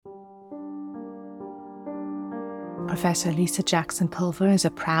Professor Lisa Jackson-Pulver is a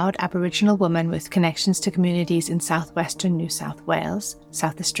proud Aboriginal woman with connections to communities in southwestern New South Wales,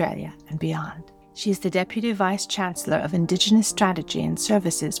 South Australia, and beyond. She is the Deputy Vice-Chancellor of Indigenous Strategy and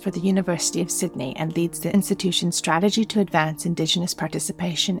Services for the University of Sydney and leads the institution's strategy to advance Indigenous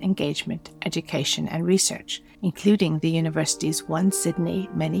participation, engagement, education, and research, including the university's One Sydney,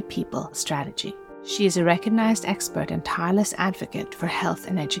 Many People strategy. She is a recognised expert and tireless advocate for health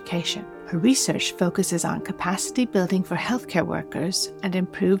and education. Her research focuses on capacity building for healthcare workers and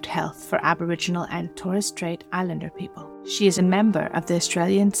improved health for Aboriginal and Torres Strait Islander people. She is a member of the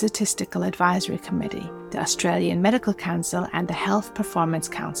Australian Statistical Advisory Committee, the Australian Medical Council, and the Health Performance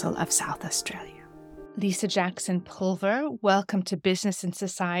Council of South Australia. Lisa Jackson-Pulver, welcome to Business and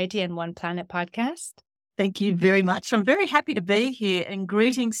Society and One Planet podcast. Thank you very much. I'm very happy to be here, and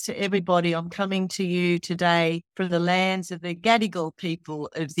greetings to everybody. I'm coming to you today from the lands of the Gadigal people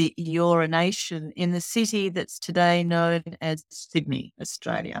of the Eora Nation in the city that's today known as Sydney,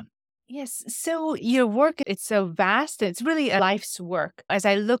 Australia. Yes. So your work, it's so vast. It's really a life's work. As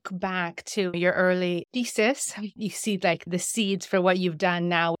I look back to your early thesis, you see like the seeds for what you've done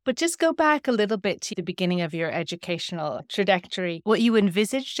now. But just go back a little bit to the beginning of your educational trajectory, what you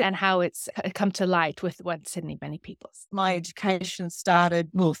envisaged and how it's come to light with One Sydney, Many Peoples. My education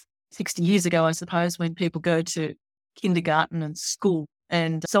started, 60 years ago, I suppose, when people go to kindergarten and school.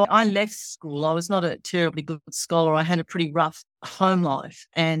 And so I left school. I was not a terribly good scholar. I had a pretty rough home life.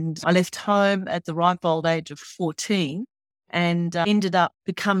 And I left home at the ripe old age of 14 and ended up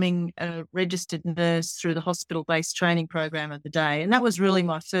becoming a registered nurse through the hospital-based training program of the day. And that was really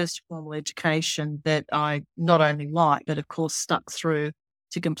my first formal education that I not only liked, but of course stuck through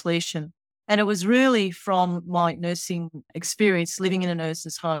to completion. And it was really from my nursing experience, living in a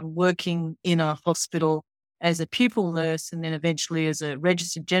nurse's home, working in a hospital as a pupil nurse, and then eventually as a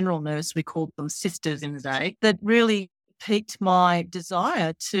registered general nurse, we called them sisters in the day, that really piqued my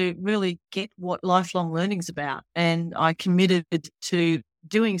desire to really get what lifelong learning's about. And I committed to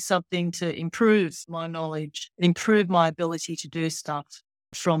doing something to improve my knowledge, improve my ability to do stuff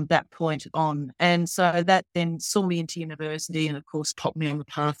from that point on. And so that then saw me into university and, of course, popped me on the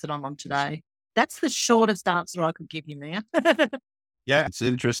path that I'm on today. That's the shortest answer I could give you now. Yeah, it's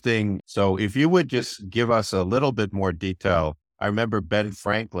interesting. So if you would just give us a little bit more detail. I remember Ben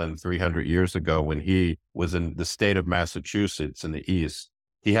Franklin 300 years ago when he was in the state of Massachusetts in the East.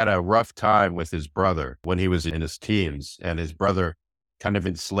 He had a rough time with his brother when he was in his teens, and his brother kind of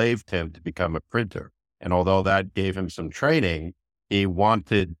enslaved him to become a printer. And although that gave him some training, he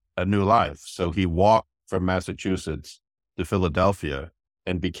wanted a new life. So he walked from Massachusetts to Philadelphia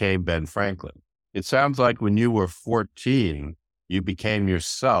and became Ben Franklin. It sounds like when you were 14, you became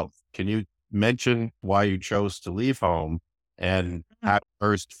yourself. Can you mention why you chose to leave home and at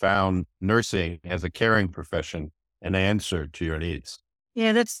first found nursing as a caring profession an answer to your needs?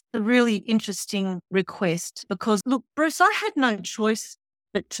 Yeah, that's a really interesting request because, look, Bruce, I had no choice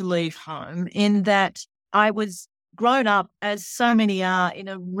but to leave home in that I was grown up, as so many are, in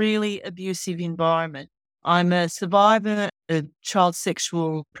a really abusive environment. I'm a survivor of child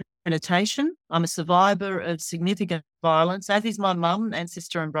sexual penetration. I'm a survivor of significant violence, as is my mum and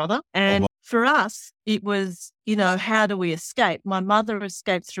sister and brother. And for us, it was, how do we escape? My mother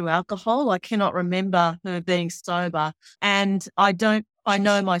escaped through alcohol. I cannot remember her being sober. And I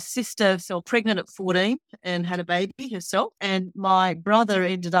know my sister fell pregnant at 14 and had a baby herself. And my brother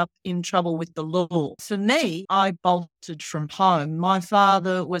ended up in trouble with the law. For me, I bolted from home. My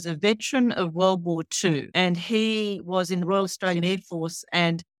father was a veteran of World War II, and he was in the Royal Australian Air Force,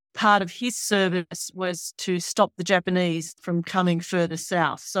 and part of his service was to stop the Japanese from coming further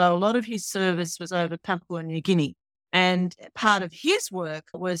south. So a lot of his service was over Papua New Guinea. And part of his work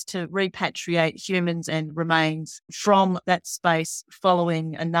was to repatriate humans and remains from that space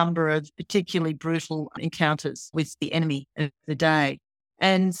following a number of particularly brutal encounters with the enemy of the day.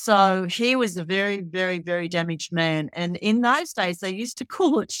 And so he was a very, very, very damaged man. And in those days, they used to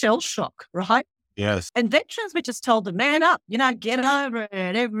call it shell shock, right? Yes. And veterans were just told to man up, get over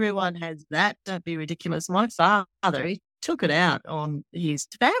it. Everyone has that. Don't be ridiculous. My father, he took it out on his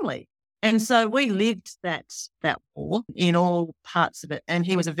family. And so we lived that war in all parts of it. And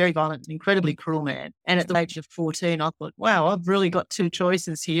he was a very violent, incredibly cruel man. And at the age of 14, I thought, wow, I've really got two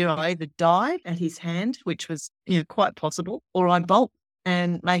choices here. I either die at his hand, which was quite possible, or I bolt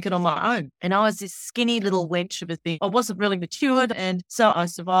and make it on my own. And I was this skinny little wench of a thing. I wasn't really matured. And so I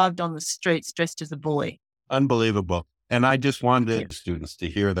survived on the streets dressed as a boy. Unbelievable. And I just wanted students to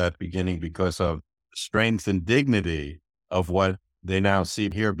hear that beginning because of strength and dignity of what they now see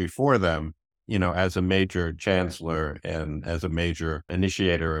here before them, as a major chancellor and as a major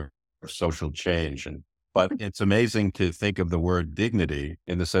initiator of social change. And But it's amazing to think of the word dignity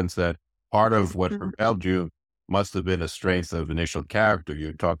in the sense that part of what propelled you must have been a strength of initial character.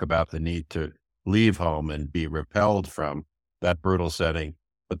 You talk about the need to leave home and be repelled from that brutal setting,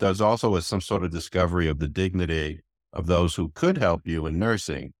 but there's also some sort of discovery of the dignity of those who could help you in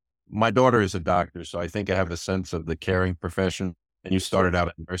nursing. My daughter is a doctor, so I think I have a sense of the caring profession, and you started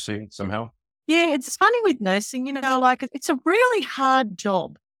out in nursing somehow. Yeah, it's funny with nursing, like it's a really hard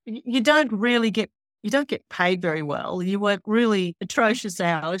job. You don't really you don't get paid very well. You work really atrocious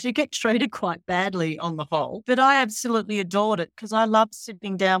hours. You get treated quite badly on the whole, but I absolutely adored it because I loved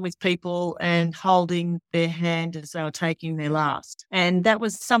sitting down with people and holding their hand as they were taking their last. And that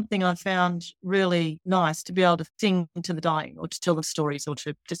was something I found really nice, to be able to sing to the dying or to tell the stories or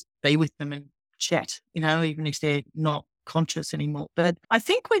to just be with them and chat, even if they're not conscious anymore. But I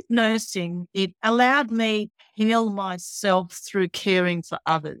think with nursing, it allowed me to heal myself through caring for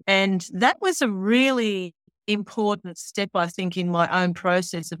others. And that was a really important step, I think, in my own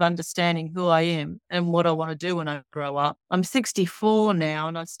process of understanding who I am and what I want to do when I grow up. I'm 64 now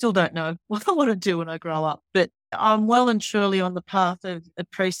and I still don't know what I want to do when I grow up, but I'm well and truly on the path of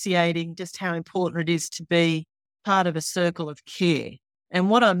appreciating just how important it is to be part of a circle of care. And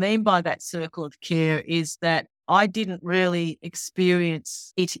what I mean by that circle of care is that I didn't really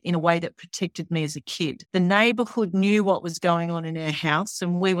experience it in a way that protected me as a kid. The neighbourhood knew what was going on in our house,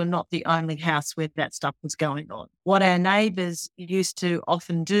 and we were not the only house where that stuff was going on. What our neighbours used to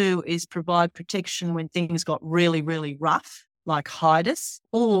often do is provide protection when things got really, really rough, like hide us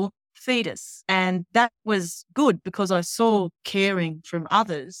or feed us. And that was good because I saw caring from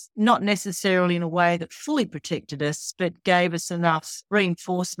others, not necessarily in a way that fully protected us, but gave us enough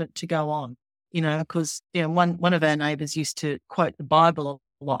reinforcement to go on. Because one of our neighbours used to quote the Bible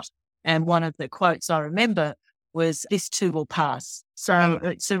a lot. And one of the quotes I remember was, "This too will pass." So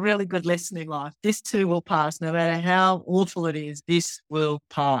it's a really good lesson in life. This too will pass. No matter how awful it is, this will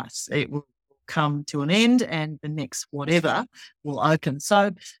pass. It will come to an end and the next whatever will open.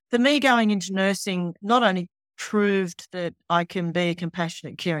 So for me, going into nursing not only proved that I can be a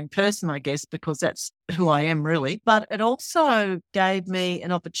compassionate, caring person, I guess, because that's who I am really. But it also gave me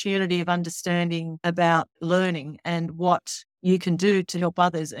an opportunity of understanding about learning and what you can do to help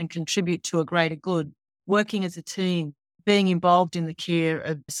others and contribute to a greater good, working as a team, being involved in the care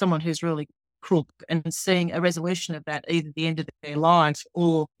of someone who's really crook and seeing a resolution of that, either the end of their life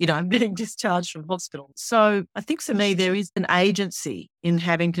or, being discharged from hospital. So I think for me, there is an agency in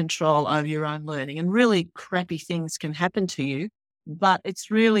having control over your own learning, and really crappy things can happen to you, but it's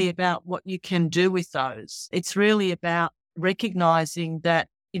really about what you can do with those. It's really about recognizing that,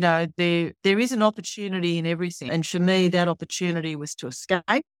 there is an opportunity in everything. And for me, that opportunity was to escape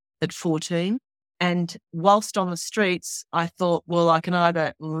at 14. And whilst on the streets, I thought, well, I can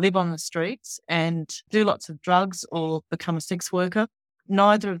either live on the streets and do lots of drugs or become a sex worker.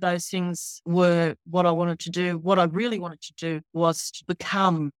 Neither of those things were what I wanted to do. What I really wanted to do was to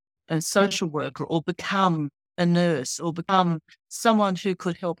become a social worker or become a nurse or become someone who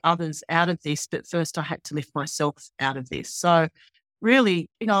could help others out of this. But first I had to lift myself out of this. So really,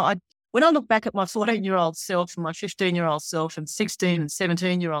 when I look back at my 14-year-old self and my 15-year-old self and 16 and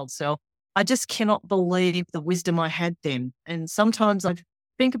 17-year-old self, I just cannot believe the wisdom I had then. And sometimes I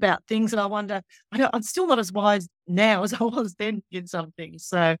think about things and I wonder, I'm still not as wise now as I was then in some things.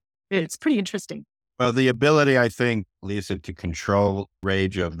 So it's pretty interesting. Well, the ability, I think, Lisa, to control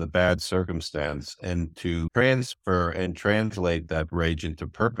rage of the bad circumstance and to transfer and translate that rage into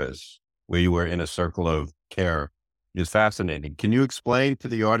purpose, where you were in a circle of care, is fascinating. Can you explain to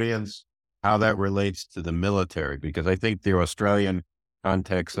the audience how that relates to the military? Because I think the Australian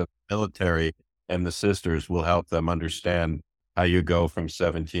context of military and the sisters will help them understand how you go from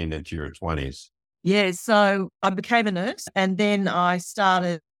 17 into your 20s. Yeah, so I became a nurse and then I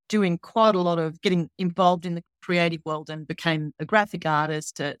started doing quite a lot of getting involved in the creative world and became a graphic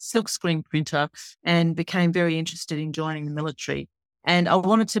artist, a silkscreen printer, and became very interested in joining the military. And I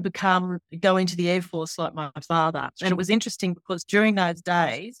wanted to go into the Air Force like my father. And it was interesting because during those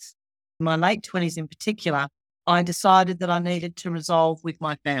days, my late 20s in particular, I decided that I needed to resolve with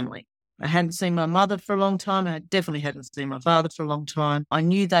my family. I hadn't seen my mother for a long time. I definitely hadn't seen my father for a long time. I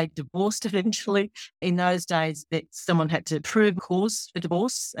knew they divorced eventually. In those days, that someone had to prove cause for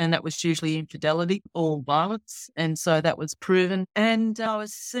divorce, and that was usually infidelity or violence. And so that was proven. And I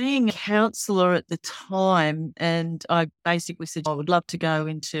was seeing a counsellor at the time, and I basically said, I would love to go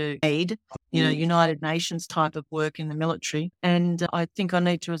into aid, United Nations type of work in the military. And I think I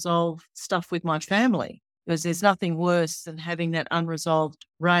need to resolve stuff with my family. because there's nothing worse than having that unresolved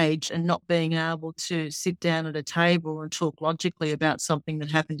rage and not being able to sit down at a table and talk logically about something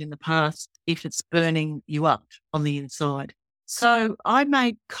that happened in the past if it's burning you up on the inside. So I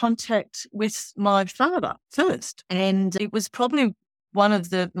made contact with my father first, and it was probably one of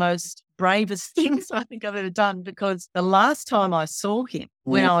the most bravest things I think I've ever done, because the last time I saw him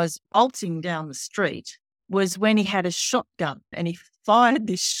when I was bolting down the street was when he had a shotgun, and he fired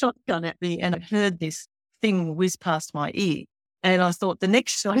this shotgun at me, and I heard this thing whiz past my ear. And I thought the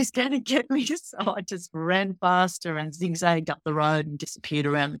next shot is going to get me. So I just ran faster and zigzagged up the road and disappeared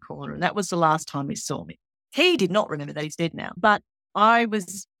around the corner. And that was the last time he saw me. He did not remember that he's dead now, but I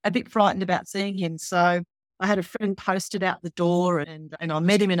was a bit frightened about seeing him. So I had a friend posted out the door, and I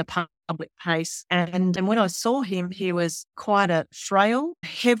met him in a public place. And when I saw him, he was quite a frail,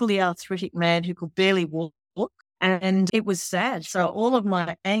 heavily arthritic man who could barely walk. And it was sad. So all of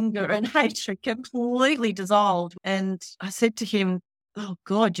my anger and hatred completely dissolved. And I said to him, "Oh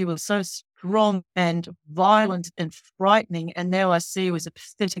God, you were so strong and violent and frightening. And now I see you as a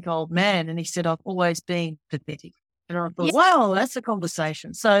pathetic old man." And he said, "I've always been pathetic." And I thought, wow, that's a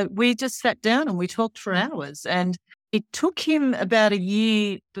conversation. So we just sat down and we talked for hours. And it took him about a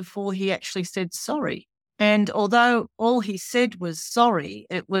year before he actually said sorry. And although all he said was sorry,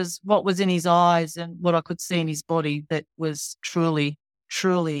 it was what was in his eyes and what I could see in his body that was truly,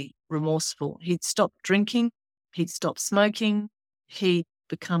 truly remorseful. He'd stopped drinking. He'd stopped smoking. He'd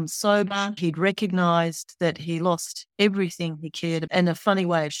become sober. He'd recognised that he lost everything he cared. And a funny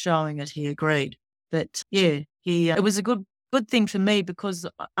way of showing it, he agreed. But yeah, it was a good thing for me, because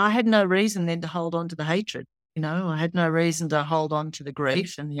I had no reason then to hold on to the hatred. I had no reason to hold on to the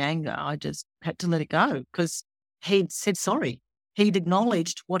grief and the anger. I just had to let it go, because he'd said sorry. He'd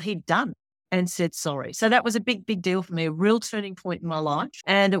acknowledged what he'd done and said sorry. So that was a big, big deal for me, a real turning point in my life.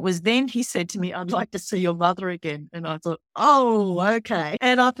 And it was then he said to me, "I'd like to see your mother again." And I thought, oh, okay.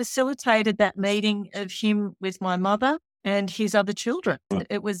 And I facilitated that meeting of him with my mother and his other children.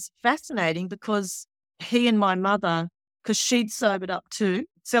 It was fascinating, because he and my mother, because she'd sobered up too,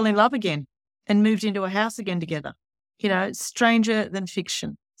 fell in love again and moved into a house again together. Stranger than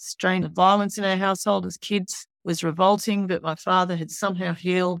fiction. Stranger violence in our household as kids was revolting, but my father had somehow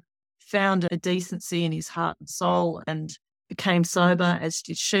healed, found a decency in his heart and soul, and became sober, as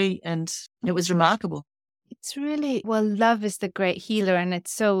did she. And it was remarkable. It's really, love is the great healer, and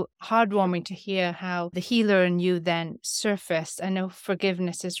it's so heartwarming to hear how the healer in you then surfaced. I know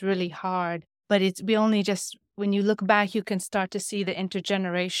forgiveness is really hard, but when you look back, you can start to see the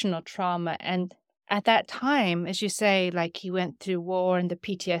intergenerational trauma. And at that time, as you say, like he went through war and the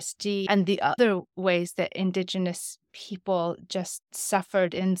PTSD and the other ways that Indigenous people just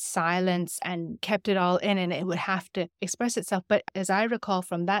suffered in silence and kept it all in, and it would have to express itself. But as I recall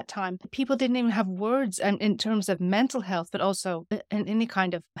from that time, people didn't even have words, and in terms of mental health, but also in any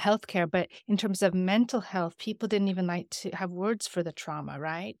kind of healthcare. But in terms of mental health, people didn't even like to have words for the trauma,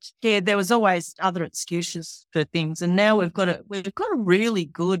 right? Yeah, there was always other excuses for things. And now we've got a really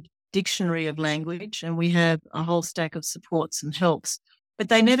good dictionary of language, and we have a whole stack of supports and helps. But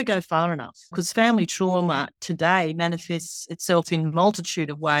they never go far enough, because family trauma today manifests itself in a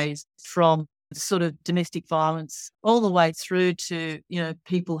multitude of ways, from sort of domestic violence all the way through to,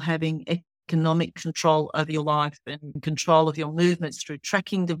 people having economic control over your life and control of your movements through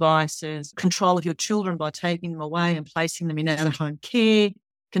tracking devices, control of your children by taking them away and placing them in out-of-home care,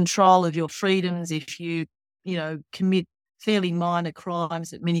 control of your freedoms if you, commit fairly minor crimes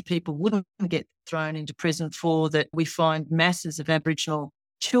that many people wouldn't get thrown into prison for, that we find masses of Aboriginal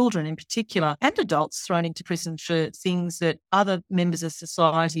children in particular and adults thrown into prison for things that other members of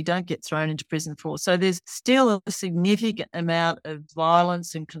society don't get thrown into prison for. So there's still a significant amount of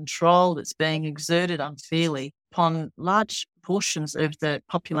violence and control that's being exerted unfairly upon large portions of the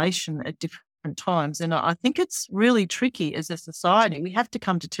population at different times. And I think it's really tricky as a society. We have to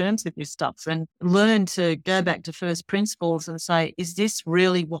come to terms with this stuff and learn to go back to first principles and say, is this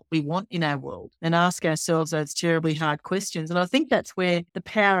really what we want in our world? And ask ourselves those terribly hard questions. And I think that's where the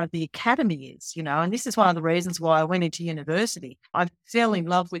power of the academy is, and this is one of the reasons why I went into university. I fell in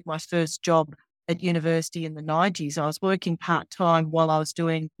love with my first job at university in the 90s. I was working part-time while I was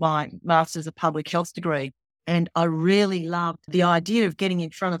doing my Masters of Public Health degree. And I really loved the idea of getting in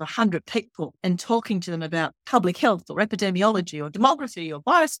front of 100 people and talking to them about public health or epidemiology or demography or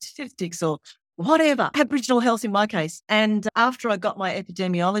biostatistics or whatever, Aboriginal health in my case. And after I got my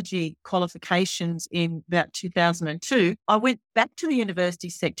epidemiology qualifications in about 2002, I went back to the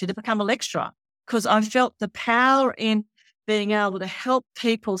university sector to become a lecturer, because I felt the power in being able to help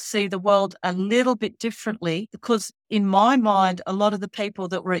people see the world a little bit differently, because in my mind, a lot of the people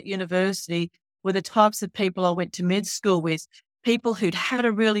that were at university were the types of people I went to med school with, people who'd had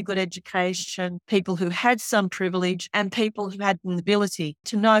a really good education, people who had some privilege, and people who had an ability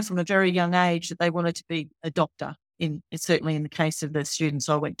to know from a very young age that they wanted to be a doctor. Certainly in the case of the students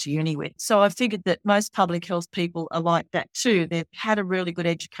I went to uni with. So I figured that most public health people are like that too. They've had a really good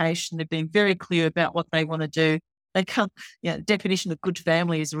education. They've been very clear about what they want to do. They come, the definition of good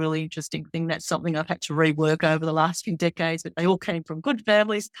family is a really interesting thing. That's something I've had to rework over the last few decades, but they all came from good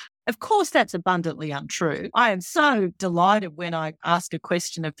families. Of course, that's abundantly untrue. I am so delighted when I ask a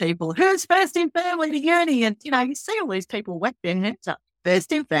question of people, who's first in family to uni? And, you see all these people whack their hands up,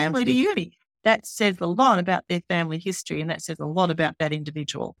 first in family to uni. That says a lot about their family history, and that says a lot about that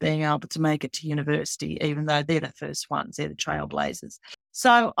individual being able to make it to university, even though they're the first ones, they're the trailblazers.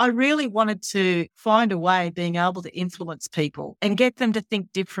 So I really wanted to find a way of being able to influence people and get them to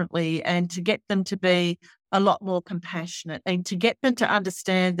think differently and to get them to be a lot more compassionate and to get them to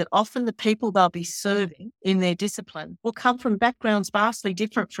understand that often the people they'll be serving in their discipline will come from backgrounds vastly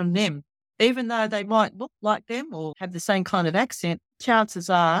different from them. Even though they might look like them or have the same kind of accent, chances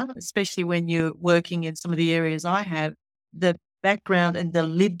are, especially when you're working in some of the areas I have, the background and the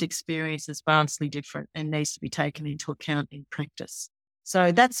lived experience is vastly different and needs to be taken into account in practice.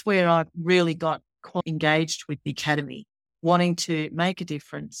 So that's where I really got quite engaged with the academy, wanting to make a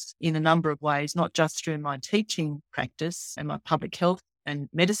difference in a number of ways, not just through my teaching practice and my public health and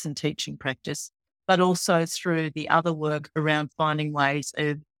medicine teaching practice, but also through the other work around finding ways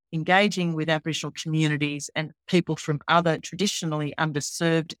of engaging with Aboriginal communities and people from other traditionally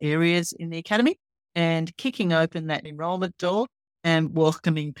underserved areas in the academy and kicking open that enrolment door and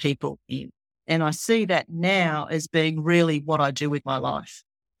welcoming people in. And I see that now as being really what I do with my life.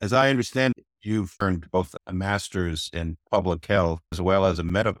 As I understand it, you've earned both a master's in public health as well as a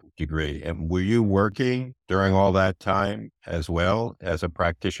medical degree. And were you working during all that time as well as a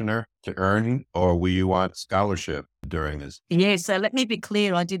practitioner to earn, or were you on scholarship during this? Yeah, so let me be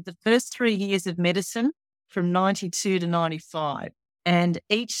clear. I did the first 3 years of medicine from 92 to 95. And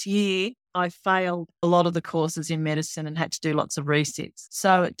each year I failed a lot of the courses in medicine and had to do lots of resits.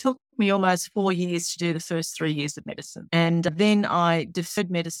 So it took me almost 4 years to do the first 3 years of medicine. And then I deferred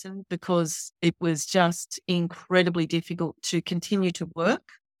medicine because it was just incredibly difficult to continue to work.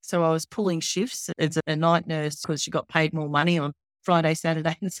 So I was pulling shifts as a night nurse because she got paid more money on Friday,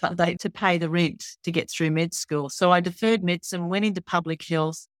 Saturday and Sunday to pay the rent to get through med school. So I deferred medicine, went into public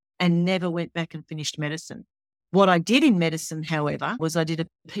health and never went back and finished medicine. What I did in medicine, however, was I did a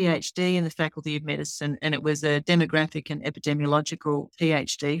PhD in the Faculty of Medicine, and it was a demographic and epidemiological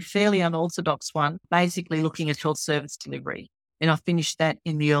PhD, fairly unorthodox one, basically looking at health service delivery. And I finished that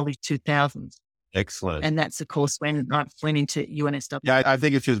in the early 2000s. Excellent. And that's, of course, when I went into UNSW. Yeah, I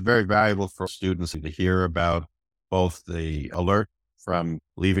think it's just very valuable for students to hear about both the alert from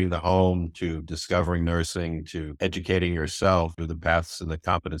leaving the home to discovering nursing to educating yourself through the paths and the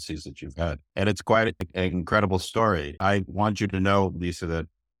competencies that you've had. And it's quite an incredible story. I want you to know, Lisa, that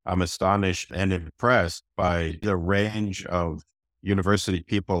I'm astonished and impressed by the range of university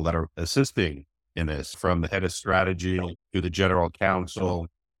people that are assisting in this, from the head of strategy to the general counsel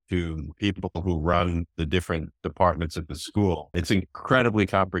to people who run the different departments at the school. It's incredibly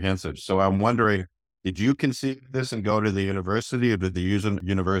comprehensive. So I'm wondering, did you conceive this and go to the university, or did the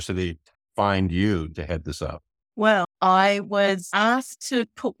university find you to head this up? Well, I was asked to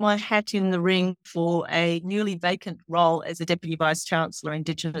put my hat in the ring for a newly vacant role as a Deputy Vice-Chancellor,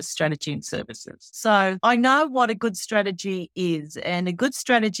 Indigenous Strategy and Services. So I know what a good strategy is, and a good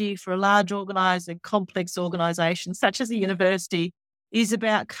strategy for a large organised and complex organisation such as a university is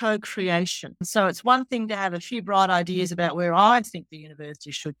about co-creation. So it's one thing to have a few bright ideas about where I think the university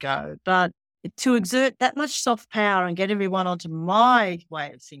should go, but to exert that much soft power and get everyone onto my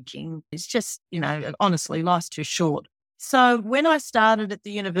way of thinking is just, honestly, life's too short. So when I started at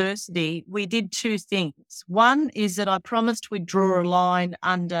the university, we did two things. One is that I promised we'd draw a line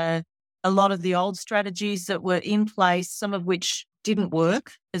under a lot of the old strategies that were in place, some of which didn't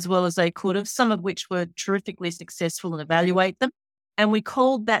work as well as they could have, some of which were terrifically successful, and evaluate them. And we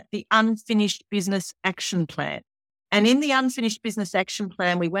called that the Unfinished Business Action Plan. And in the Unfinished Business Action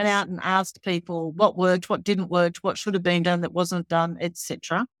Plan, we went out and asked people what worked, what didn't work, what should have been done that wasn't done,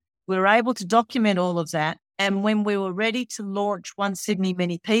 etc. We were able to document all of that. And when we were ready to launch One Sydney,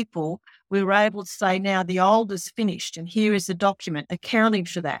 Many People, we were able to say, now the old is finished and here is the document accounting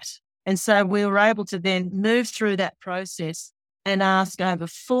for that. And so we were able to then move through that process and ask over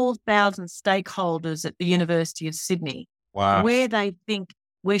 4,000 stakeholders at the University of Sydney where they think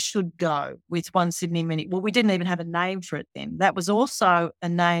we should go with One Sydney Many. Well, we didn't even have a name for it then. That was also a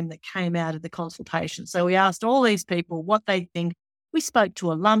name that came out of the consultation. So we asked all these people what they think We spoke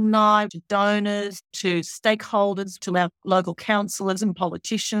to alumni, to donors, to stakeholders, to our local councillors and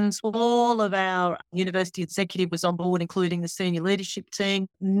politicians. All of our university executive was on board, including the senior leadership team,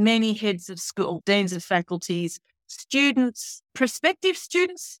 many heads of school, deans of faculties, students, prospective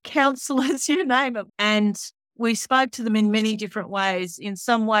students, counsellors, you name it. And we spoke to them in many different ways. In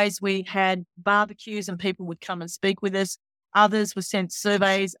some ways, we had barbecues and people would come and speak with us. Others were sent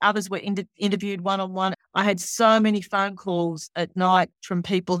surveys. Others were interviewed one-on-one. I had so many phone calls at night from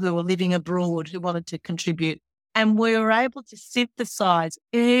people who were living abroad who wanted to contribute. And we were able to synthesize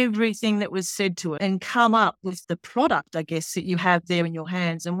everything that was said to it and come up with the product, I guess, that you have there in your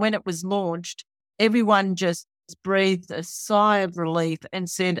hands. And when it was launched, everyone just breathed a sigh of relief and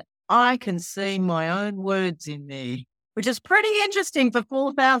said, I can see my own words in there, which is pretty interesting for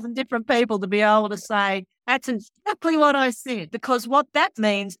 4,000 different people to be able to say, that's exactly what I said, because what that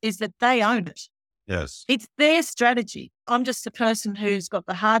means is that they own it. Yes. It's their strategy. I'm just a person who's got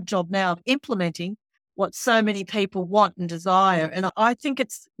the hard job now of implementing what so many people want and desire. And I think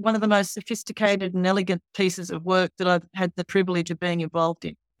it's one of the most sophisticated and elegant pieces of work that I've had the privilege of being involved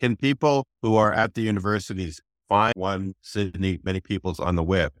in. Can people who are at the universities find One Sydney, many people's on the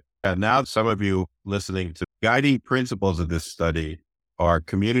web? And now some of you listening to guiding principles of this study are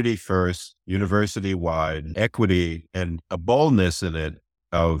community first, university wide, equity, and a boldness in it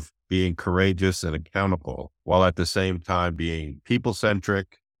of being courageous and accountable, while at the same time being people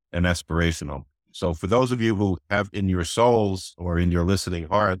centric and aspirational. So for those of you who have in your souls or in your listening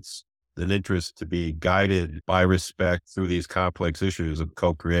hearts an interest to be guided by respect through these complex issues of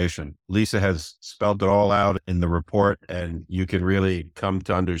co-creation, Lisa has spelled it all out in the report, and you can really come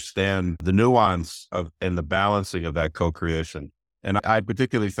to understand the nuance of and the balancing of that co-creation. And I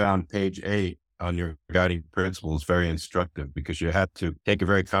particularly found page 8 on your guiding principles very instructive, because you had to take a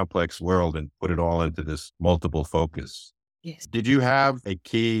very complex world and put it all into this multiple focus. Yes. Did you have a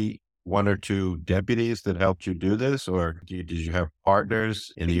key one or two deputies that helped you do this, or did you have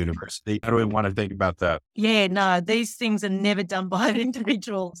partners in the university? How do we want to think about that? Yeah, no, these things are never done by an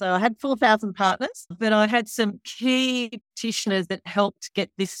individual. So I had 4,000 partners, but I had some key practitioners that helped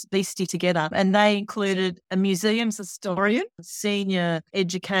get this beastie together. And they included a museums historian, senior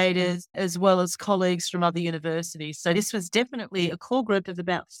educators, as well as colleagues from other universities. So this was definitely a core group of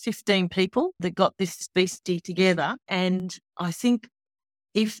about 15 people that got this beastie together. And I think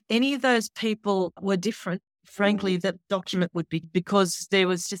if any of those people were different, frankly, that document would be, because there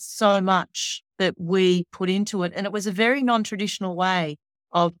was just so much that we put into it. And it was a very non-traditional way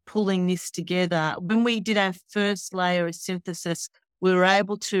of pulling this together. When we did our first layer of synthesis, we were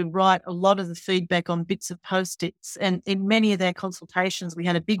able to write a lot of the feedback on bits of Post-its. And in many of our consultations, we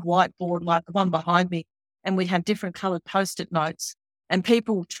had a big whiteboard like the one behind me, and we'd have different coloured Post-it notes. And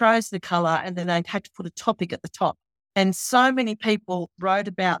people chose the colour, and then they had to put a topic at the top. And so many people wrote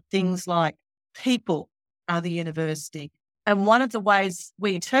about things like people are the university. And one of the ways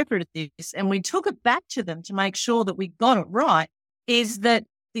we interpreted this, and we took it back to them to make sure that we got it right, is that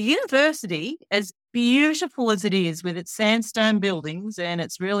the university, as beautiful as it is with its sandstone buildings and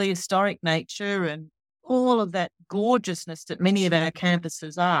its really historic nature and all of that gorgeousness that many of our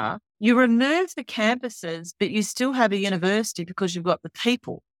campuses are, you remove the campuses, but you still have a university because you've got the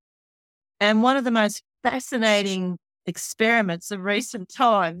people. And one of the most fascinating experiments of recent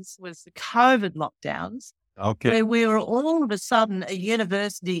times was the COVID lockdowns, where we were all of a sudden a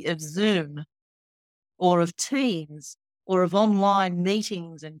university of Zoom or of Teams or of online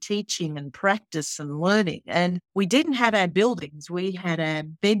meetings and teaching and practice and learning. And we didn't have our buildings. We had our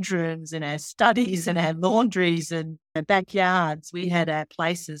bedrooms and our studies and our laundries and our backyards. We had our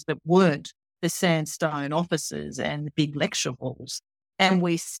places that weren't the sandstone offices and the big lecture halls. And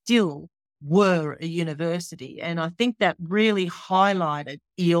we still were a university. And I think that really highlighted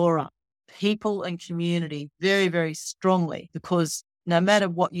Eora, people and community, very, very strongly, because no matter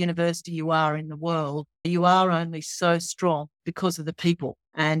what university you are in the world, you are only so strong because of the people.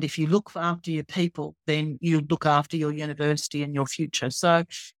 And if you look after your people, then you look after your university and your future. So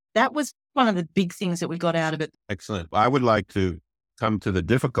that was one of the big things that we got out of it. Excellent. I would like to come to the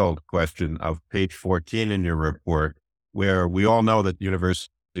difficult question of page 14 in your report, where we all know that the University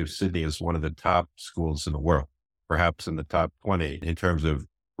of Sydney is one of the top schools in the world, perhaps in the top 20 in terms of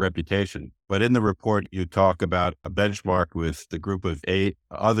reputation. But in the report, you talk about a benchmark with the group of 8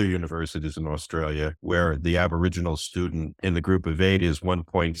 other universities in Australia, where the Aboriginal student in the group of 8 is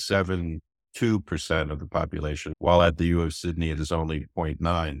 1.72% of the population, while at the U of Sydney it is only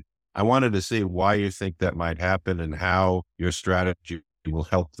 0.9. I wanted to see why you think that might happen and how your strategy will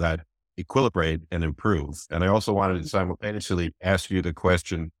help that equilibrate and improve. And I also wanted to simultaneously ask you the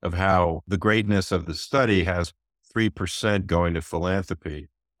question of how the greatness of the study has 3% going to philanthropy.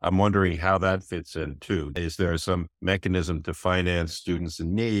 I'm wondering how that fits in too. Is there some mechanism to finance students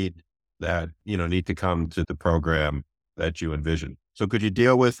in need that, need to come to the program that you envision? So could you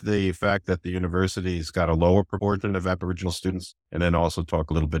deal with the fact that the university's got a lower proportion of Aboriginal students, and then also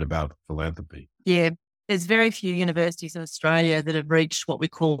talk a little bit about philanthropy? Yeah, there's very few universities in Australia that have reached what we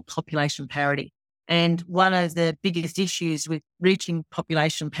call population parity. And one of the biggest issues with reaching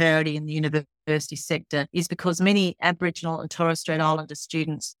population parity in the university sector is because many Aboriginal and Torres Strait Islander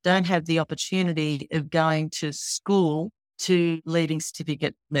students don't have the opportunity of going to school to leaving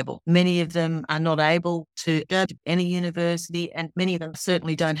certificate level. Many of them are not able to go to any university, and many of them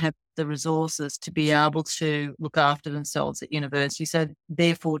certainly don't have the resources to be able to look after themselves at university. So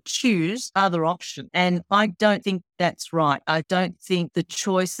therefore choose other options. And I don't think that's right. I don't think the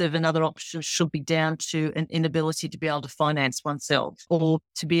choice of another option should be down to an inability to be able to finance oneself, or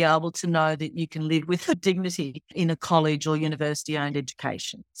to be able to know that you can live with dignity in a college or university-owned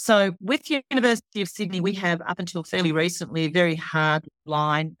education. So with University of Sydney, we have up until fairly recently a very hard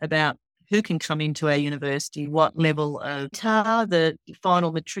line about who can come into our university, what level of TAR, the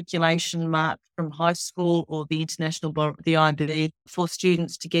final matriculation mark from high school, or the international bar, the IB, for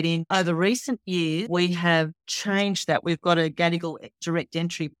students to get in. Over recent years, we have changed that. We've got a Gadigal direct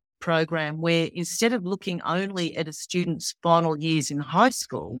entry program where instead of looking only at a student's final years in high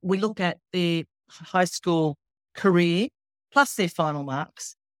school, we look at their high school career plus their final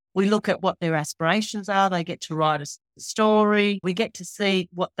marks. We look at what their aspirations are. They get to write a story. We get to see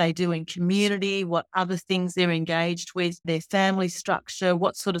what they do in community, what other things they're engaged with, their family structure,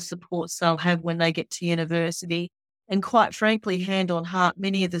 what sort of supports they'll have when they get to university. And quite frankly, hand on heart,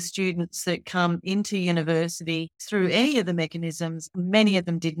 many of the students that come into university through any of the mechanisms, many of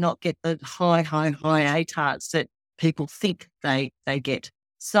them did not get the high ATARs that people think they get.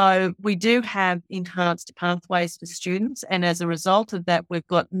 So we do have enhanced pathways for students. And as a result of that, we've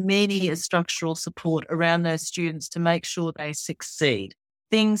got many structural support around those students to make sure they succeed.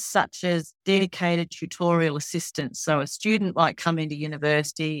 Things such as dedicated tutorial assistance. So a student might come into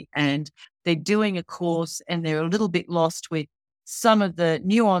university and they're doing a course and they're a little bit lost with some of the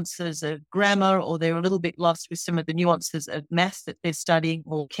nuances of grammar, or they're a little bit lost with some of the nuances of maths that they're studying,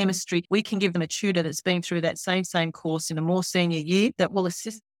 or chemistry. We can give them a tutor that's been through that same course in a more senior year that will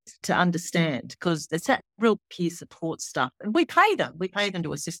assist to understand, because it's that real peer support stuff. And we pay them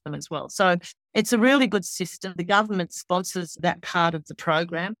to assist them as well. So it's a really good system. The government sponsors that part of the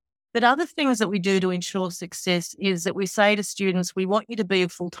program. But other things that we do to ensure success is that we say to students, we want you to be a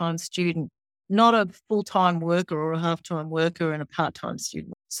full-time student, not a full-time worker or a half-time worker and a part-time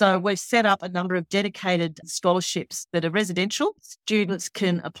student. So we've set up a number of dedicated scholarships that are residential. Students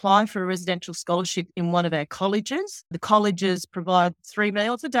can apply for a residential scholarship in one of our colleges. The colleges provide 3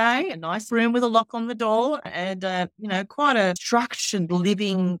 meals a day, a nice room with a lock on the door, and quite a structured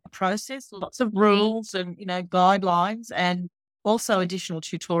living process, lots of rules and guidelines, and also additional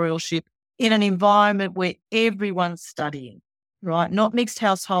tutorialship in an environment where everyone's studying. Right, not mixed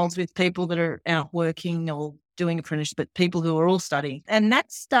households with people that are out working or doing apprenticeship, but people who are all studying. And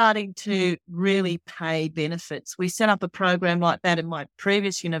that's starting to really pay benefits. We set up a program like that in my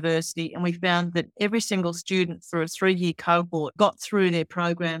previous university, and we found that every single student for a 3-year cohort got through their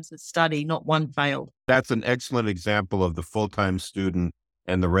programs of study, not one failed. That's an excellent example of the full-time student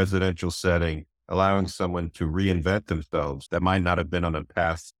and the residential setting, allowing someone to reinvent themselves that might not have been on a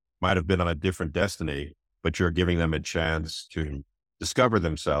path, might have been on a different destiny, but you're giving them a chance to discover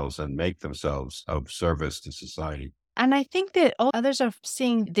themselves and make themselves of service to society. And I think that others are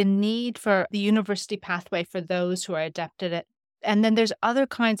seeing the need for the university pathway for those who are adept at it. And then there's other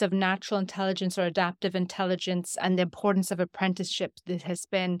kinds of natural intelligence or adaptive intelligence, and the importance of apprenticeship that has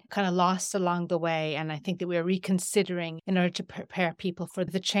been kind of lost along the way. And I think that we're reconsidering in order to prepare people for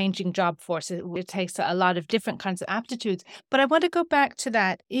the changing job force. It takes a lot of different kinds of aptitudes. But I want to go back to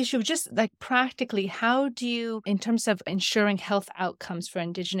that issue, just like practically, how do you, in terms of ensuring health outcomes for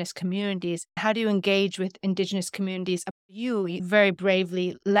Indigenous communities, how do you engage with Indigenous communities? You very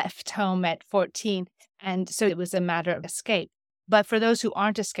bravely left home at 14, and so it was a matter of escape. But for those who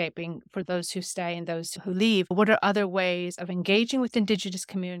aren't escaping, for those who stay and those who leave, what are other ways of engaging with Indigenous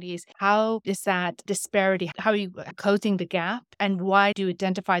communities? How is that disparity? How are you closing the gap? And why do you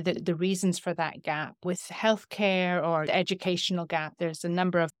identify the reasons for that gap? With healthcare or the educational gap, there's a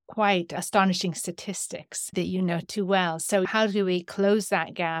number of quite astonishing statistics that you know too well. So how do we close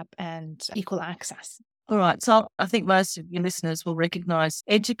that gap and equal access? All right. So I think most of your listeners will recognise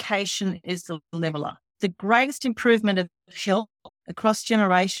education is the leveller. The greatest improvement of health across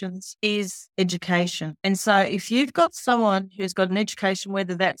generations is education. And so if you've got someone who's got an education,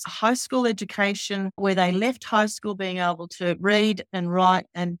 whether that's a high school education, where they left high school being able to read and write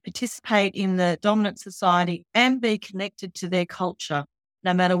and participate in the dominant society and be connected to their culture,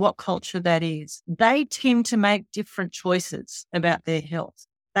 no matter what culture that is, they tend to make different choices about their health.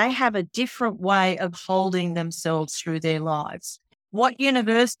 They have a different way of holding themselves through their lives. What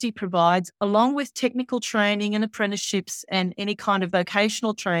university provides, along with technical training and apprenticeships and any kind of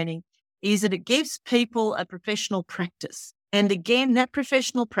vocational training, is that it gives people a professional practice. And again, that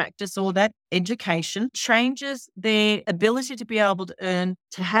professional practice or that education changes their ability to be able to earn,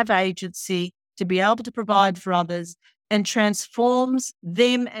 to have agency, to be able to provide for others, and transforms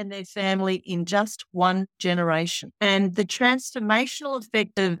them and their family in just one generation. And the transformational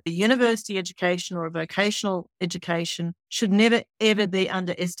effect of a university education or a vocational education should never, ever be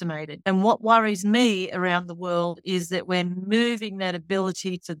underestimated. And what worries me around the world is that we're moving that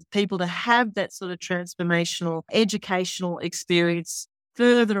ability for people to have that sort of transformational educational experience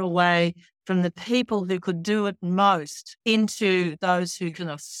further away from the people who could do it most into those who can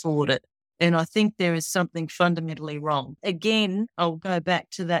afford it. And I think there is something fundamentally wrong. Again, I'll go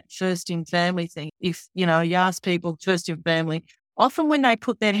back to that first in family thing. If, you ask people first in family, often when they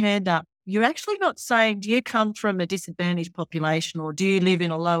put their hand up, you're actually not saying, do you come from a disadvantaged population or do you live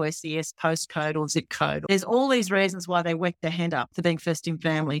in a low SES postcode or zip code? There's all these reasons why they whack their hand up for being first in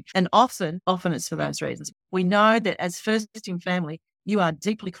family. And often it's for those reasons. We know that as first in family, you are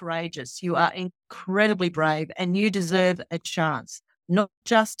deeply courageous, you are incredibly brave, and you deserve a chance. Not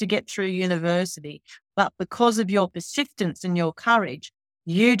just to get through university, but because of your persistence and your courage,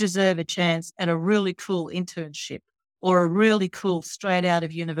 you deserve a chance at a really cool internship or a really cool straight out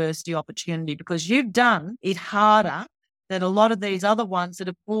of university opportunity because you've done it harder than a lot of these other ones that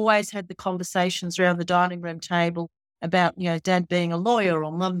have always had the conversations around the dining room table about, dad being a lawyer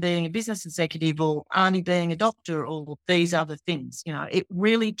or mum being a business executive or auntie being a doctor or these other things. It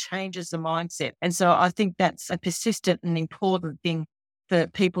really changes the mindset. And so I think that's a persistent and important thing for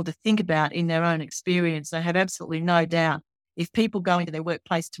people to think about in their own experience. I have absolutely no doubt if people go into their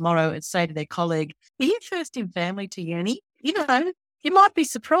workplace tomorrow and say to their colleague, are you first in family to uni? You might be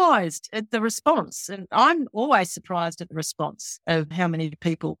surprised at the response. And I'm always surprised at the response of how many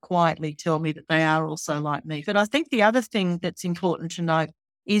people quietly tell me that they are also like me. But I think the other thing that's important to note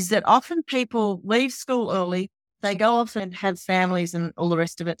is that often people leave school early, they go off and have families and all the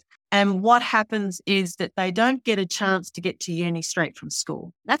rest of it. And what happens is that they don't get a chance to get to uni straight from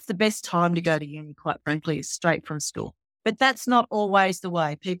school. That's the best time to go to uni, quite frankly, is straight from school. But that's not always the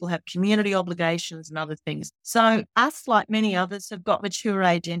way. People have community obligations and other things. So us, like many others, have got mature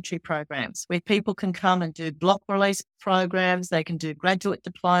age entry programs where people can come and do block release programs. They can do graduate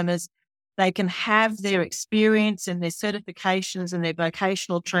diplomas. They can have their experience and their certifications and their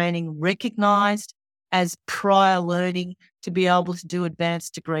vocational training recognised as prior learning to be able to do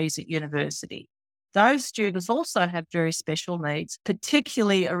advanced degrees at university. Those students also have very special needs,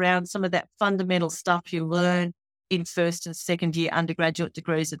 particularly around some of that fundamental stuff you learn in first and second year undergraduate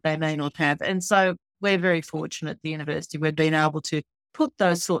degrees that they may not have. And so we're very fortunate at the university. We've been able to put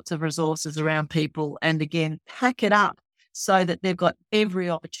those sorts of resources around people and again, pack it up so that they've got every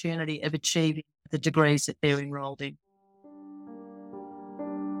opportunity of achieving the degrees that they're enrolled in.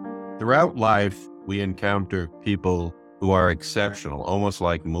 Throughout life, we encounter people who are exceptional, almost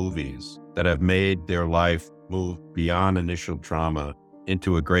like movies, that have made their life move beyond initial trauma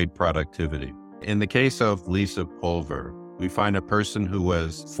into a great productivity. In the case of Lisa Pulver, we find a person who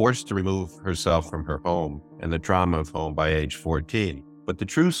was forced to remove herself from her home and the trauma of home by age 14. But the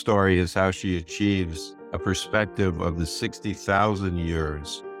true story is how she achieves a perspective of the 60,000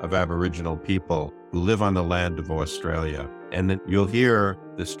 years of Aboriginal people who live on the land of Australia. And then you'll hear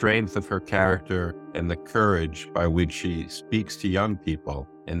the strength of her character and the courage by which she speaks to young people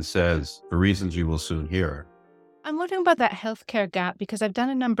and says, for reasons you will soon hear. I'm wondering about that healthcare gap because I've done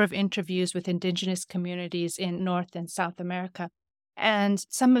a number of interviews with Indigenous communities in North and South America. And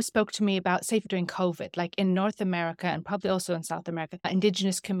some have spoke to me about, say, during COVID, like in North America and probably also in South America,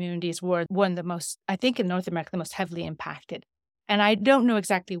 Indigenous communities were one of the most, I think in North America, the most heavily impacted. And I don't know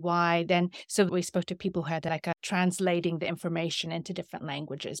exactly why then. So we spoke to people who had translating the information into different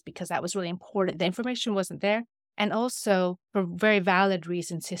languages because that was really important. The information wasn't there. And also, for very valid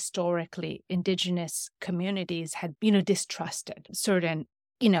reasons, historically, Indigenous communities had, distrusted certain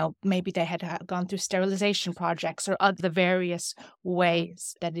maybe they had gone through sterilization projects or other various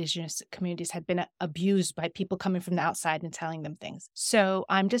ways that Indigenous communities had been abused by people coming from the outside and telling them things. So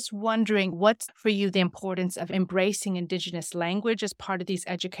I'm just wondering, what's for you the importance of embracing Indigenous language as part of these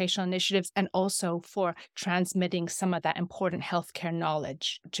educational initiatives, and also for transmitting some of that important healthcare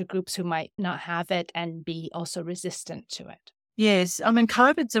knowledge to groups who might not have it and be also resistant to it? Yes. I mean,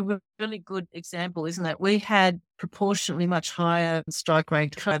 COVID's a really good example, isn't it? We had proportionately much higher strike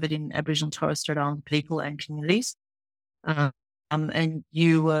rate COVID in Aboriginal and Torres Strait Islander people and communities. And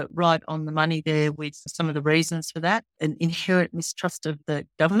you were right on the money there with some of the reasons for that: an inherent mistrust of the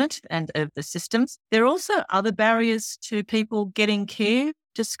government and of the systems. There are also other barriers to people getting care.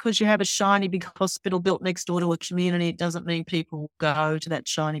 Just because you have a shiny big hospital built next door to a community, it doesn't mean people go to that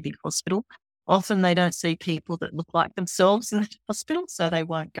shiny big hospital. Often they don't see people that look like themselves in the hospital, so they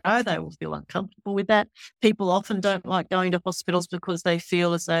won't go. They will feel uncomfortable with that. People often don't like going to hospitals because they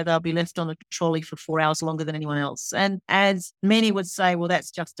feel as though they'll be left on a trolley for 4 hours longer than anyone else. And as many would say, well,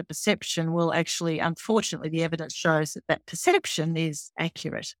 that's just a perception. Well, actually, unfortunately, the evidence shows that that perception is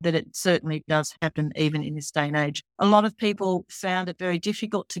accurate, that it certainly does happen even in this day and age. A lot of people found it very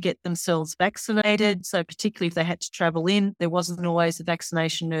difficult to get themselves vaccinated. So particularly if they had to travel in, there wasn't always a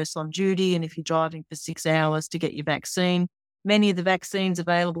vaccination nurse on duty. And if you're driving for 6 hours to get your vaccine, many of the vaccines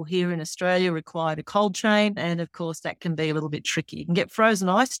available here in Australia required a cold chain. And of course, that can be a little bit tricky. You can get frozen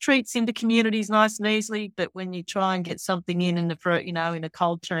ice treats into communities nice and easily, but when you try and get something in a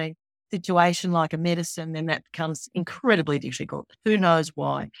cold chain situation like a medicine, then that becomes incredibly difficult. Who knows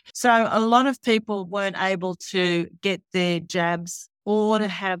why? So a lot of people weren't able to get their jabs or to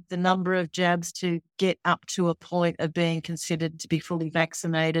have the number of jabs to get up to a point of being considered to be fully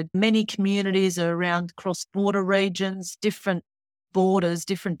vaccinated. Many communities are around cross-border regions, different borders,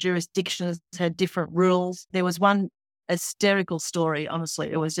 different jurisdictions had different rules. There was one hysterical story,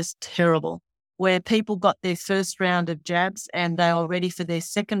 honestly, it was just terrible, where people got their first round of jabs and they were ready for their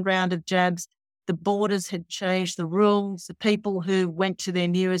second round of jabs. The borders had changed the rules. The people who went to their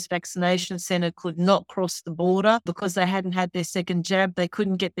nearest vaccination centre could not cross the border because they hadn't had their second jab. They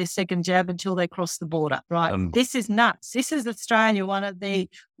couldn't get their second jab until they crossed the border, right? This is nuts. This is Australia, one of the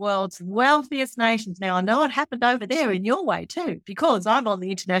world's wealthiest nations. Now, I know it happened over there in your way too, because I'm on the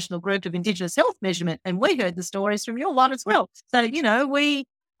International Group of Indigenous Health Measurement and we heard the stories from your one as well. So, we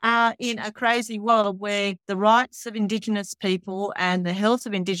are in a crazy world where the rights of Indigenous people and the health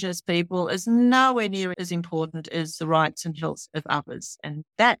of Indigenous people is nowhere near as important as the rights and health of others. And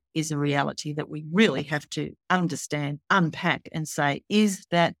that is a reality that we really have to understand, unpack and say, is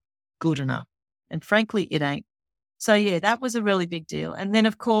that good enough? And frankly, it ain't. So yeah, that was a really big deal. And then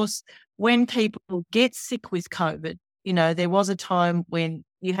of course, when people get sick with COVID, there was a time when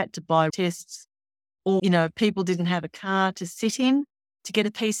you had to buy tests or, people didn't have a car to sit in to get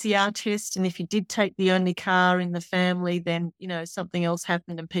a PCR test. And if you did take the only car in the family, then, something else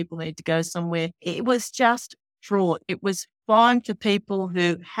happened and people need to go somewhere. It was just fraught. It was fine for people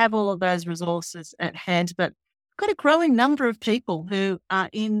who have all of those resources at hand, but got a growing number of people who are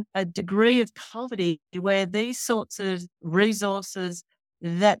in a degree of poverty where these sorts of resources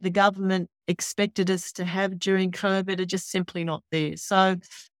that the government expected us to have during COVID are just simply not there. So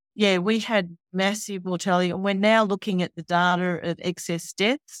yeah, we had massive mortality, and we're now looking at the data of excess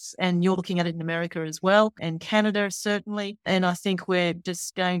deaths, and you're looking at it in America as well, and Canada certainly. And I think we're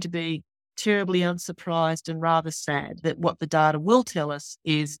just going to be terribly unsurprised and rather sad that what the data will tell us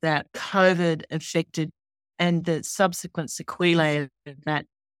is that COVID affected and the subsequent sequelae of that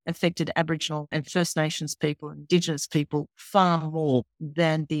affected Aboriginal and First Nations people and Indigenous people far more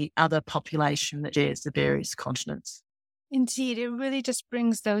than the other population that shares the various continents. Indeed, it really just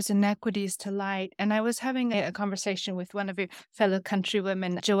brings those inequities to light. And I was having a conversation with one of your fellow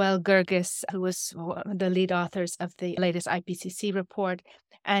countrywomen, Joelle Gergis, who was one of the lead authors of the latest IPCC report.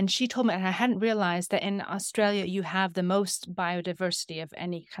 And she told me, and I hadn't realized, that in Australia, you have the most biodiversity of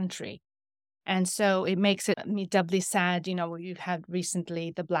any country. And so it makes me doubly sad. We've had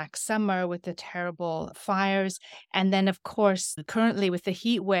recently the Black Summer with the terrible fires. And then, of course, currently with the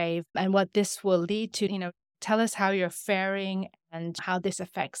heat wave and what this will lead to, tell us how you're faring and how this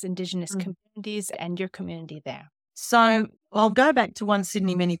affects Indigenous communities and your community there. So I'll go back to One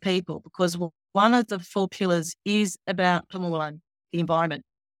Sydney Many People, because one of the 4 pillars is about the environment.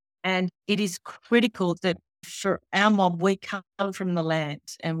 And it is critical that for our mob, we come from the land.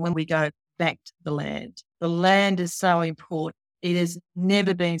 And when we go back to the land is so important. It has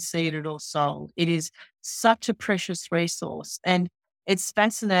never been seeded or sold. It is such a precious resource. And it's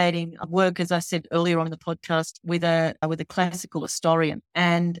fascinating. I work, as I said earlier on the podcast, with a classical historian,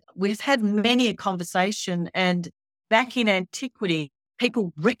 and we've had many a conversation. And back in antiquity,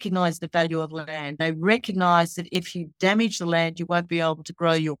 people recognize the value of land. They recognize that if you damage the land, you won't be able to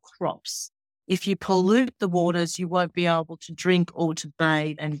grow your crops. If you pollute the waters, you won't be able to drink or to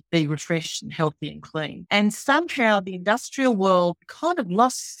bathe and be refreshed and healthy and clean. And somehow the industrial world kind of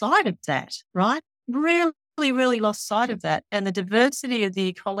lost sight of that, right? Really lost sight of that. And the diversity of the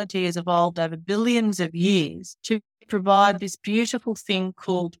ecology has evolved over billions of years to provide this beautiful thing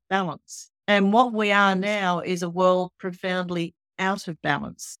called balance. And what we are now is a world profoundly out of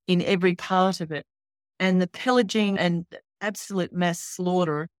balance in every part of it. And the pillaging and absolute mass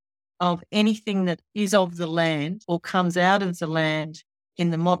slaughter of anything that is of the land or comes out of the land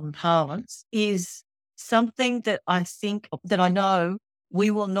in the modern parlance is something that I know we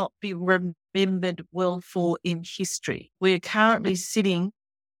will not be remembered well for in history. We are currently sitting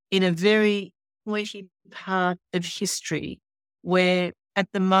in a very pointy part of history where at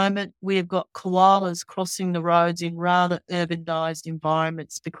the moment we have got koalas crossing the roads in rather urbanized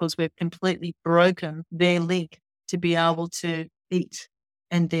environments because we've completely broken their link to be able to eat,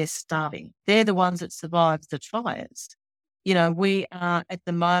 and they're starving. They're the ones that survived the fires. We are at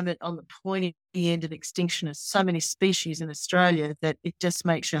the moment on the pointy end of extinction of so many species in Australia that it just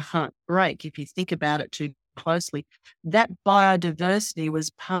makes your heart break if you think about it too closely. That biodiversity was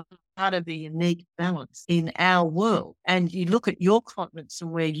part of the unique balance in our world. And you look at your continents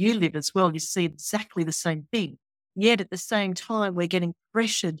and where you live as well, you see exactly the same thing. Yet at the same time, we're getting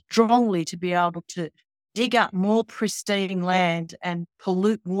pressured strongly to be able to dig up more pristine land and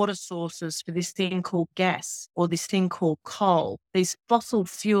pollute water sources for this thing called gas or this thing called coal, these fossil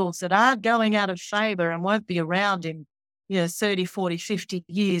fuels that are going out of favour and won't be around in 30, 40, 50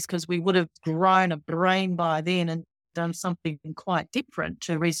 years because we would have grown a brain by then and done something quite different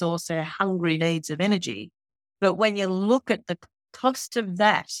to resource our hungry needs of energy. But when you look at the cost of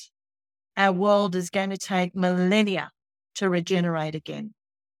that, our world is going to take millennia to regenerate again.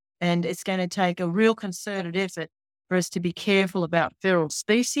 And it's going to take a real concerted effort for us to be careful about feral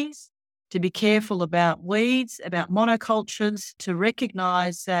species, to be careful about weeds, about monocultures, to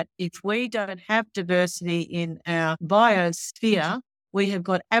recognise that if we don't have diversity in our biosphere, we have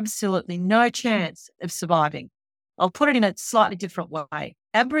got absolutely no chance of surviving. I'll put it in a slightly different way.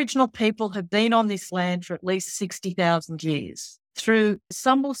 Aboriginal people have been on this land for at least 60,000 years.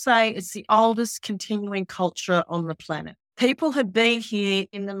 Some will say it's the oldest continuing culture on the planet. People have been here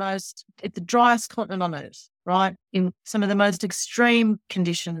at the driest continent on Earth, right? In some of the most extreme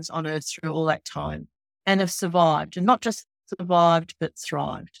conditions on Earth through all that time and have survived, and not just survived, but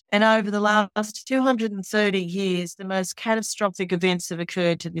thrived. And over the last 230 years, the most catastrophic events have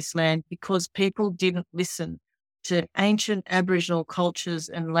occurred to this land because people didn't listen to ancient Aboriginal cultures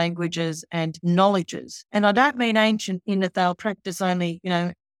and languages and knowledges. And I don't mean ancient in that they'll practice only,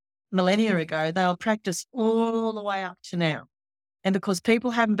 millennia ago. They'll practice all the way up to now. And because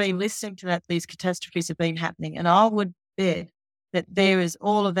people haven't been listening to that, these catastrophes have been happening. And I would bet that there is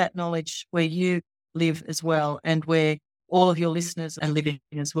all of that knowledge where you live as well and where all of your listeners are living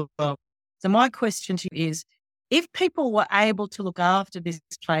as well. So my question to you is, if people were able to look after this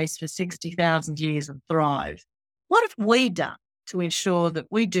place for 60,000 years and thrive, what have we done to ensure that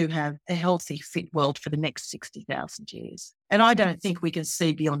we do have a healthy, fit world for the next 60,000 years? And I don't think we can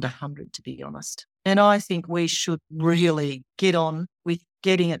see beyond 100, to be honest. And I think we should really get on with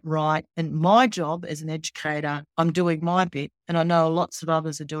getting it right. And my job as an educator, I'm doing my bit, and I know lots of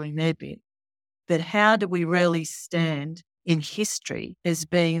others are doing their bit. But how do we really stand in history as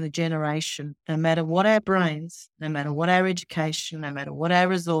being the generation, no matter what our brains, no matter what our education, no matter what our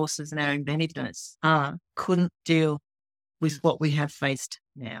resources and our inventiveness are, couldn't deal with what we have faced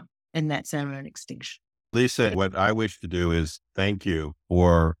now, and that's our own extinction. Lisa, what I wish to do is thank you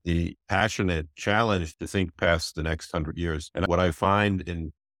for the passionate challenge to think past the next 100 years. And what I find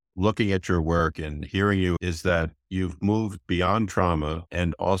in looking at your work and hearing you is that you've moved beyond trauma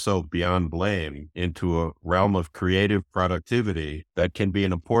and also beyond blame into a realm of creative productivity that can be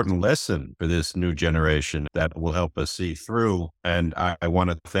an important lesson for this new generation that will help us see through. And I want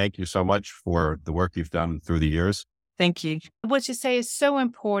to thank you so much for the work you've done through the years. Thank you. What you say is so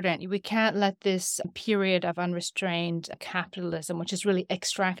important. We can't let this period of unrestrained capitalism, which is really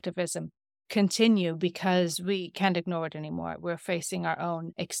extractivism, continue because we can't ignore it anymore. We're facing our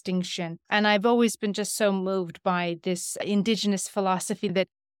own extinction. And I've always been just so moved by this Indigenous philosophy that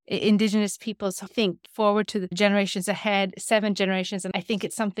Indigenous peoples think forward to the generations ahead, 7 generations. And I think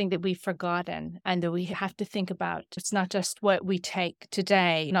it's something that we've forgotten and that we have to think about. It's not just what we take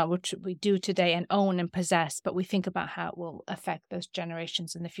today, not what we do today and own and possess, but we think about how it will affect those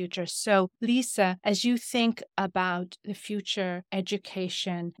generations in the future. So, Lisa, as you think about the future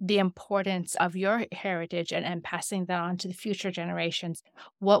education, the importance of your heritage and passing that on to the future generations,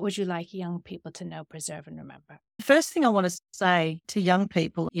 what would you like young people to know, preserve, and remember? The first thing I want to say to young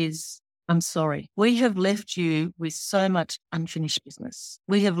people is, I'm sorry. We have left you with so much unfinished business.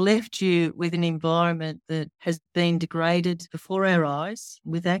 We have left you with an environment that has been degraded before our eyes,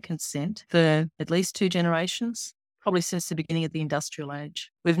 with our consent, for at least 2 generations, probably since the beginning of the industrial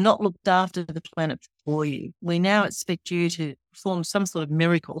age. We've not looked after the planet for you. We now expect you to perform some sort of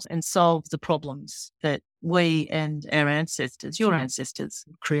miracles and solve the problems that we and our ancestors, your ancestors,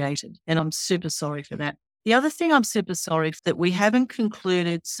 created. And I'm super sorry for that. The other thing I'm super sorry that we haven't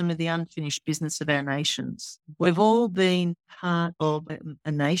concluded some of the unfinished business of our nations. We've all been part of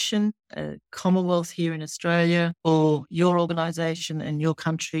a nation, a Commonwealth here in Australia, or your organisation and your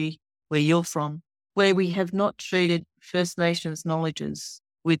country where you're from, where we have not treated First Nations knowledges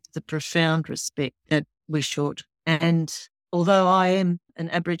with the profound respect that we should. And although I am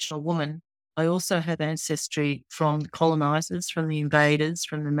an Aboriginal woman, I also have ancestry from the colonisers, from the invaders,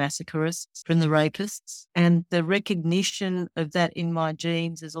 from the massacrists, from the rapists. And the recognition of that in my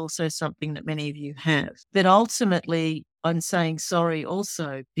genes is also something that many of you have. But ultimately, I'm saying sorry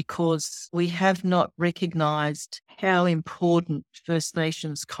also because we have not recognised how important First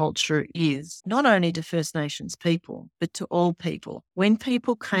Nations culture is, not only to First Nations people, but to all people. When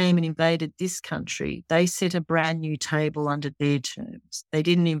people came and invaded this country, they set a brand new table under their terms. They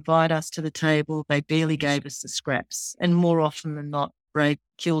didn't invite us to the table. They barely gave us the scraps. And more often than not, raped,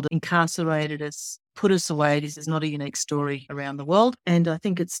 killed, incarcerated us, put us away. This is not a unique story around the world. And I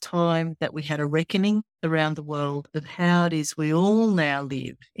think it's time that we had a reckoning around the world of how it is we all now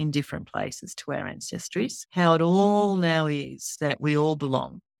live in different places to our ancestries, how it all now is that we all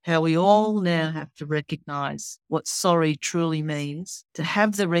belong, how we all now have to recognise what sorry truly means, to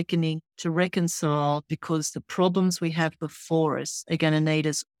have the reckoning, to reconcile, because the problems we have before us are going to need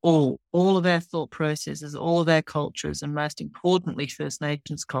us all of our thought processes, all of our cultures, and most importantly, First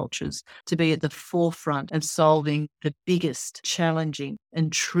Nations cultures, to be at the forefront of solving the biggest, challenging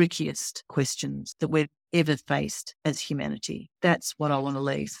and trickiest questions that we've ever faced as humanity. That's what I want to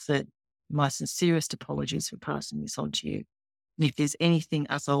leave. That my sincerest apologies for passing this on to you. And if there's anything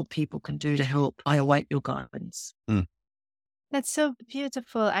us old people can do to help, I await your guidance. That's so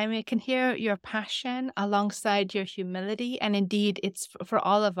beautiful. I mean, I can hear your passion alongside your humility. And indeed, it's for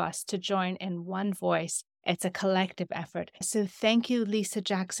all of us to join in one voice. It's a collective effort. So thank you, Lisa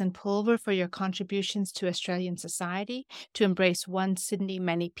Jackson-Pulver, for your contributions to Australian society, to embrace one Sydney,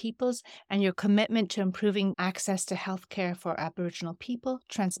 many peoples, and your commitment to improving access to healthcare for Aboriginal people,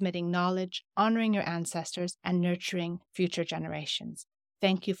 transmitting knowledge, honouring your ancestors, and nurturing future generations.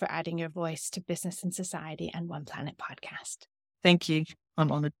 Thank you for adding your voice to Business and Society and One Planet podcast. Thank you.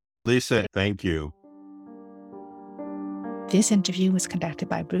 I'm honoured. Lisa, thank you. This interview was conducted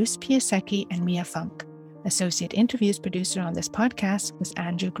by Bruce Piasecki and Mia Funk. Associate interviews producer on this podcast was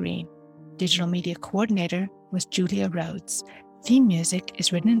Andrew Green. Digital media coordinator was Julia Rhodes. Theme music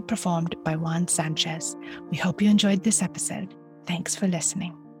is written and performed by Juan Sanchez. We hope you enjoyed this episode. Thanks for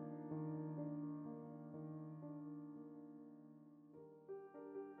listening.